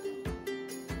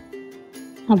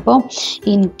 അപ്പോൾ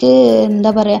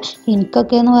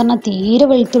എനിക്കൊക്കെ എന്ന് പറഞ്ഞാൽ തീരെ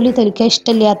വെളുത്തുള്ളി തൊലിക്കാൻ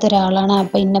ഇഷ്ടമില്ലാത്ത ഒരാളാണ്.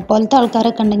 അപ്പോൾ ഇന്നെപ്പോലത്തെ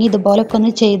ആൾക്കാരൊക്കെ ഉണ്ടെങ്കിൽ ഇതുപോലൊക്കെ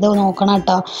ഒന്ന് ചെയ്ത് നോക്കണം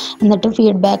കേട്ടോ. എന്നിട്ട്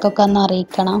ഫീഡ്ബാക്കൊക്കെ ഒന്ന്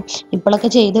അറിയിക്കണം.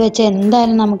 ഇപ്പോഴൊക്കെ ചെയ്ത് വെച്ചാൽ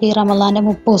എന്തായാലും നമുക്ക് ഈ റമദാൻ്റെ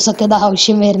 30 ദിവസമൊക്കെ ഇത്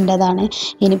ആവശ്യം വരേണ്ടതാണ്.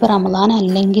 ഇനിയിപ്പോൾ റമദാൻ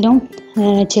അല്ലെങ്കിലും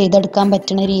ചെയ്തെടുക്കാൻ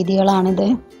പറ്റുന്ന രീതികളാണിത്.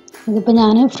 ഇതിപ്പോൾ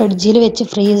ഞാൻ ഫ്രിഡ്ജിൽ വെച്ച്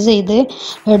ഫ്രീസ് ചെയ്ത്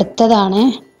എടുത്തതാണ്.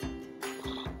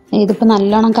 ഇതിപ്പോൾ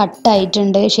നല്ലോണം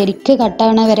കട്ടായിട്ടുണ്ട്. ശരിക്കും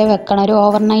കട്ടാകണ വരെ വെക്കണം. ഒരു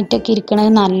ഓവർനൈറ്റൊക്കെ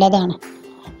ഇരിക്കണത് നല്ലതാണ്.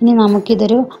 ഇനി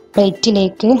നമുക്കിതൊരു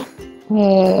പ്ലേറ്റിലേക്ക്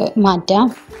മാറ്റാം.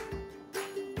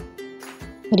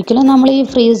 ഒരിക്കലും നമ്മൾ ഈ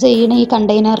ഫ്രീസ് ചെയ്യണ ഈ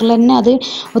കണ്ടെയ്നറിൽ തന്നെ അത്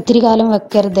ഒത്തിരി കാലം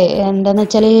വെക്കരുത്. എന്താണെന്ന്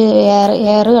വെച്ചാൽ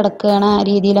എയർ കിടക്കണ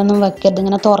രീതിയിലൊന്നും വെക്കരുത്.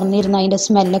 ഇങ്ങനെ തുറന്നിരുന്ന അതിൻ്റെ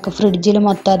സ്മെല്ലൊക്കെ ഫ്രിഡ്ജിൽ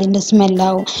മൊത്തം അതിൻ്റെ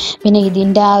സ്മെല്ലാവും. പിന്നെ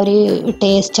ഇതിൻ്റെ ആ ഒരു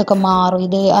ടേസ്റ്റൊക്കെ മാറും.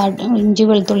 ഇത് ഇഞ്ചി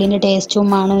വെളുത്തുള്ളിൻ്റെ ടേസ്റ്റും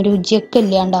മണവും രുചിയൊക്കെ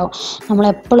ഇല്ലാണ്ടാവും.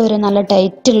 നമ്മളെപ്പോഴും ഒരു നല്ല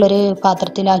ടൈറ്റുള്ളൊരു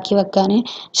പാത്രത്തിലാക്കി വെക്കാൻ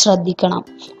ശ്രദ്ധിക്കണം.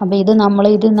 അപ്പോൾ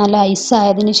ഇത് നല്ല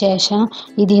ഐസായതിന് ശേഷം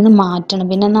ഇതിൽ നിന്ന് മാറ്റണം.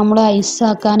 പിന്നെ നമ്മൾ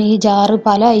ഐസാക്കാൻ ഈ ജാറ്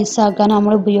പല ഐസാക്കാൻ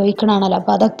നമ്മൾ ഉപയോഗിക്കണതാണല്ലോ.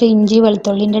 അപ്പോൾ അതൊക്കെ ഇഞ്ചി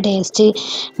വെളുത്തുള്ളിൻ്റെ ടേസ്റ്റ്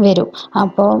വരും.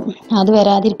 അപ്പോൾ അത്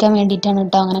വരാതിരിക്കാൻ വേണ്ടിയിട്ടാണ്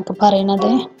കേട്ടോ അങ്ങനെയൊക്കെ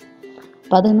പറയണത്.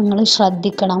 അപ്പോൾ അത് നിങ്ങൾ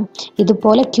ശ്രദ്ധിക്കണം.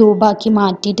 ഇതുപോലെ ക്യൂബാക്കി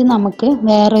മാറ്റിയിട്ട് നമുക്ക്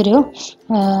വേറൊരു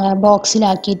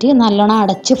ബോക്സിലാക്കിയിട്ട് നല്ലോണം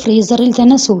അടച്ച് ഫ്രീസറിൽ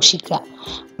തന്നെ സൂക്ഷിക്കുക.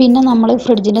 പിന്നെ നമ്മൾ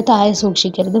ഫ്രിഡ്ജിൻ്റെ താഴെ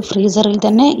സൂക്ഷിക്കരുത്, ഫ്രീസറിൽ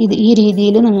തന്നെ ഈ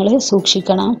രീതിയിൽ നിങ്ങൾ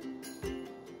സൂക്ഷിക്കണം.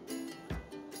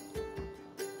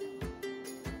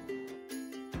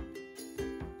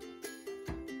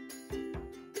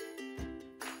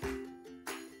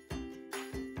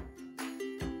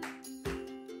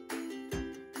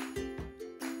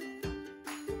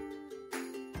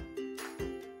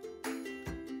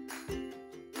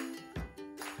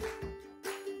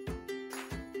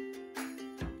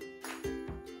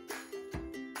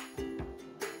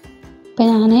 ഇപ്പം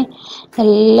ഞാൻ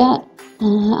എല്ലാ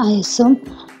ഐസും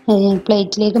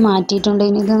പ്ലേറ്റിലേക്ക് മാറ്റിയിട്ടുണ്ട്.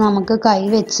 ഇനി ഇത് നമുക്ക് കൈ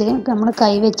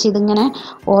വെച്ച് ഇതിങ്ങനെ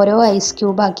ഓരോ ഐസ്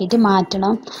ക്യൂബ് ആക്കിയിട്ട്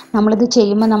മാറ്റണം. നമ്മളിത്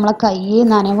ചെയ്യുമ്പോൾ നമ്മളെ കൈ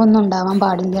നനവൊന്നും ഉണ്ടാവാൻ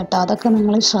പാടില്ല കേട്ടോ. അതൊക്കെ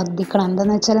നിങ്ങൾ ശ്രദ്ധിക്കണം.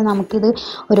 എന്താണെന്ന് വെച്ചാൽ നമുക്കിത്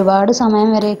ഒരുപാട് സമയം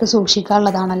വരെയൊക്കെ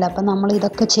സൂക്ഷിക്കാനുള്ളതാണല്ലോ. അപ്പം നമ്മൾ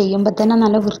ഇതൊക്കെ ചെയ്യുമ്പോൾ തന്നെ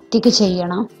നല്ല വൃത്തിക്ക്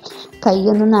ചെയ്യണം.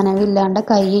 കൈയൊന്നും നനവില്ലാണ്ട്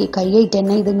കൈയായിട്ട്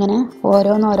തന്നെ ഇതിങ്ങനെ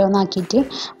ഓരോന്നാക്കിയിട്ട്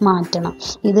മാറ്റണം.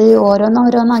 ഇത്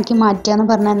ഓരോന്നാക്കി മാറ്റുക എന്ന്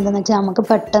പറഞ്ഞാൽ എന്താണെന്ന് വെച്ചാൽ നമുക്ക്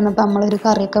പെട്ടെന്ന് ഇപ്പം നമ്മളൊരു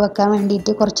കറിയൊക്കെ വെക്കാൻ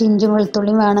വേണ്ടിയിട്ട് കുറച്ച് ഇഞ്ചും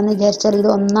വെളുത്തുള്ളിയും വേണമെന്ന് വിചാരിച്ചാൽ ഇത്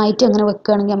ഒന്നായിട്ട് അങ്ങനെ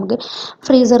വെക്കുകയാണെങ്കിൽ നമുക്ക്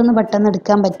ഫ്രീസറിൽ നിന്ന് പെട്ടെന്ന്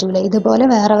എടുക്കാൻ പറ്റില്ല. ഇതുപോലെ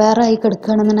വേറെ ആയി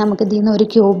കിടക്കുകയാണെന്നുണ്ടെങ്കിൽ നമുക്ക് ഇതിൽ നിന്ന് ഒരു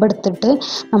ക്യൂബ് എടുത്തിട്ട്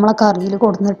നമ്മളെ കറിയിൽ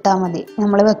കൊടുന്നിട്ടാൽ മതി.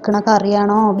 നമ്മൾ വെക്കണ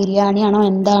കറിയാണോ ബിരിയാണിയാണോ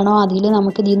എന്താണോ അതിൽ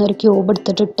നമുക്ക് ഇതിൽ നിന്ന് ഒരു ക്യൂബ്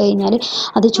എടുത്തിട്ട് ഇട്ട് കഴിഞ്ഞാൽ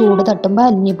അത് ചൂട് തട്ടുമ്പോൾ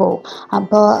അലിഞ്ഞു പോകും.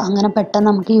 അപ്പോൾ അങ്ങനെ പെട്ടെന്ന്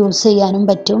നമുക്ക് യൂസ് ചെയ്യാനും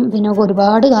പറ്റും. പിന്നെ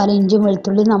ഒരുപാട് കാലം ഇഞ്ചും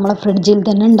വെളുത്തുള്ളിയും നമ്മളെ ഫ്രിഡ്ജിൽ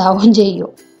തന്നെ ഉണ്ടാവുകയും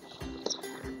ചെയ്യും.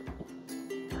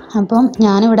 അപ്പം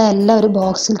ഞാനിവിടെ എല്ലാം ഒരു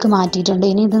ബോക്സിലേക്ക് മാറ്റിയിട്ടുണ്ട്.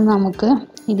 ഇനി ഇത് നമുക്ക്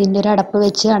ഇതിൻ്റെ ഒരു അടപ്പ്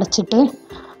വെച്ച് അടച്ചിട്ട്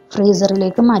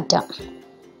ഫ്രീസറിലേക്ക് മാറ്റാം.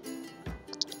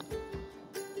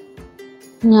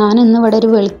 ഞാനിന്നിവിടെ ഒരു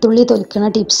വെളുത്തുള്ളി തൊലിക്കുന്ന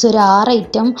ടിപ്സ് ഒരു 6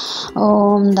 ഐറ്റം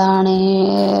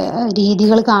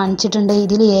രീതികൾ കാണിച്ചിട്ടുണ്ട്.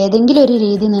 ഇതിൽ ഏതെങ്കിലും ഒരു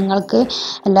രീതി നിങ്ങൾക്ക്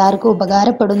എല്ലാവർക്കും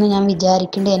ഉപകാരപ്പെടുമെന്ന് ഞാൻ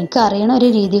വിചാരിക്കുന്നുണ്ട്. എനിക്ക് അറിയണ ഒരു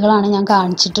രീതികളാണ് ഞാൻ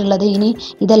കാണിച്ചിട്ടുള്ളത്. ഇനി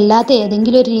ഇതല്ലാത്ത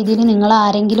ഏതെങ്കിലും ഒരു രീതിയിൽ നിങ്ങൾ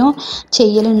ആരെങ്കിലും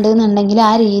ചെയ്യലുണ്ട് എന്നുണ്ടെങ്കിൽ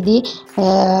ആ രീതി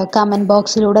കമൻറ്റ്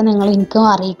ബോക്സിലൂടെ നിങ്ങൾ എനിക്കും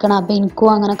അറിയിക്കണം. അപ്പോൾ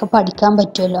എനിക്കും അങ്ങനെയൊക്കെ പഠിക്കാൻ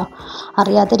പറ്റുമല്ലോ.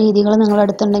 അറിയാത്ത രീതികൾ നിങ്ങളുടെ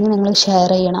അടുത്തുണ്ടെങ്കിൽ നിങ്ങൾ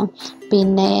ഷെയർ ചെയ്യണം.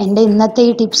 പിന്നെ എൻ്റെ ഇന്നത്തെ ഈ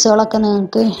ടിപ്സുകളൊക്കെ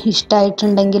നിങ്ങൾക്ക്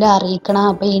ഇഷ്ടമായിട്ടുണ്ടെങ്കിൽ അറിയിക്കണം.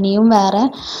 അപ്പോൾ ഇനിയും വേറെ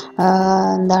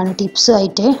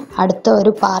ടിപ്സുമായിട്ട് അടുത്ത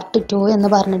ഒരു പാർട്ട് 2 എന്ന്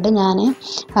പറഞ്ഞിട്ട് ഞാൻ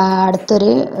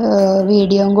അടുത്തൊരു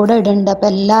വീഡിയോയും കൂടെ ഇടുന്നുണ്ട്. അപ്പോൾ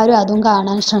എല്ലാവരും അതും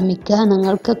കാണാൻ ശ്രമിക്കുക.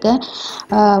 നിങ്ങൾക്കൊക്കെ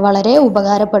വളരെ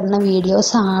ഉപകാരപ്പെടുന്ന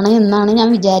വീഡിയോസാണ് എന്നാണ്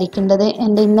ഞാൻ വിചാരിക്കേണ്ടത്.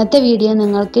 എൻ്റെ ഇന്നത്തെ വീഡിയോ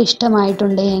നിങ്ങൾക്ക്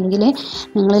ഇഷ്ടമായിട്ടുണ്ടെങ്കിൽ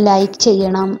നിങ്ങൾ ലൈക്ക്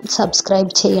ചെയ്യണം,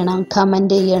 സബ്സ്ക്രൈബ് ചെയ്യണം,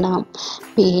 കമൻറ്റ് ചെയ്യണം.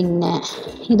 പിന്നെ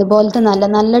ഇതുപോലത്തെ നല്ല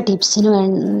നല്ല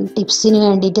ടിപ്സിന്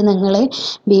വേണ്ടിയിട്ട് നിങ്ങൾ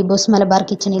ബീബോസ് മലബാർ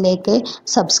കിച്ചണിലേക്ക്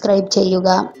സബ്സ്ക്രൈബ് ചെയ്യുക.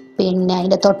 പിന്നെ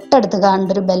അതിൻ്റെ തൊട്ടടുത്ത്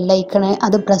കാണേണ്ടൊരു ബെല്ലൈക്കണ്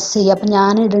അത് പ്രസ് ചെയ്യുക. അപ്പോൾ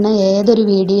ഞാനിടുന്ന ഏതൊരു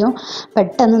വീഡിയോ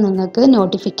പെട്ടെന്ന് നിങ്ങൾക്ക്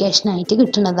നോട്ടിഫിക്കേഷനായിട്ട്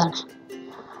കിട്ടുന്നതാണ്.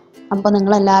 അപ്പോൾ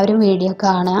നിങ്ങളെല്ലാവരും വീഡിയോ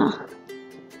കാണുക.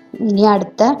 ഇനി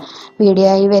അടുത്ത വീഡിയോ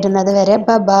ആയി വരുന്നത് വരെ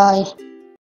ബൈ.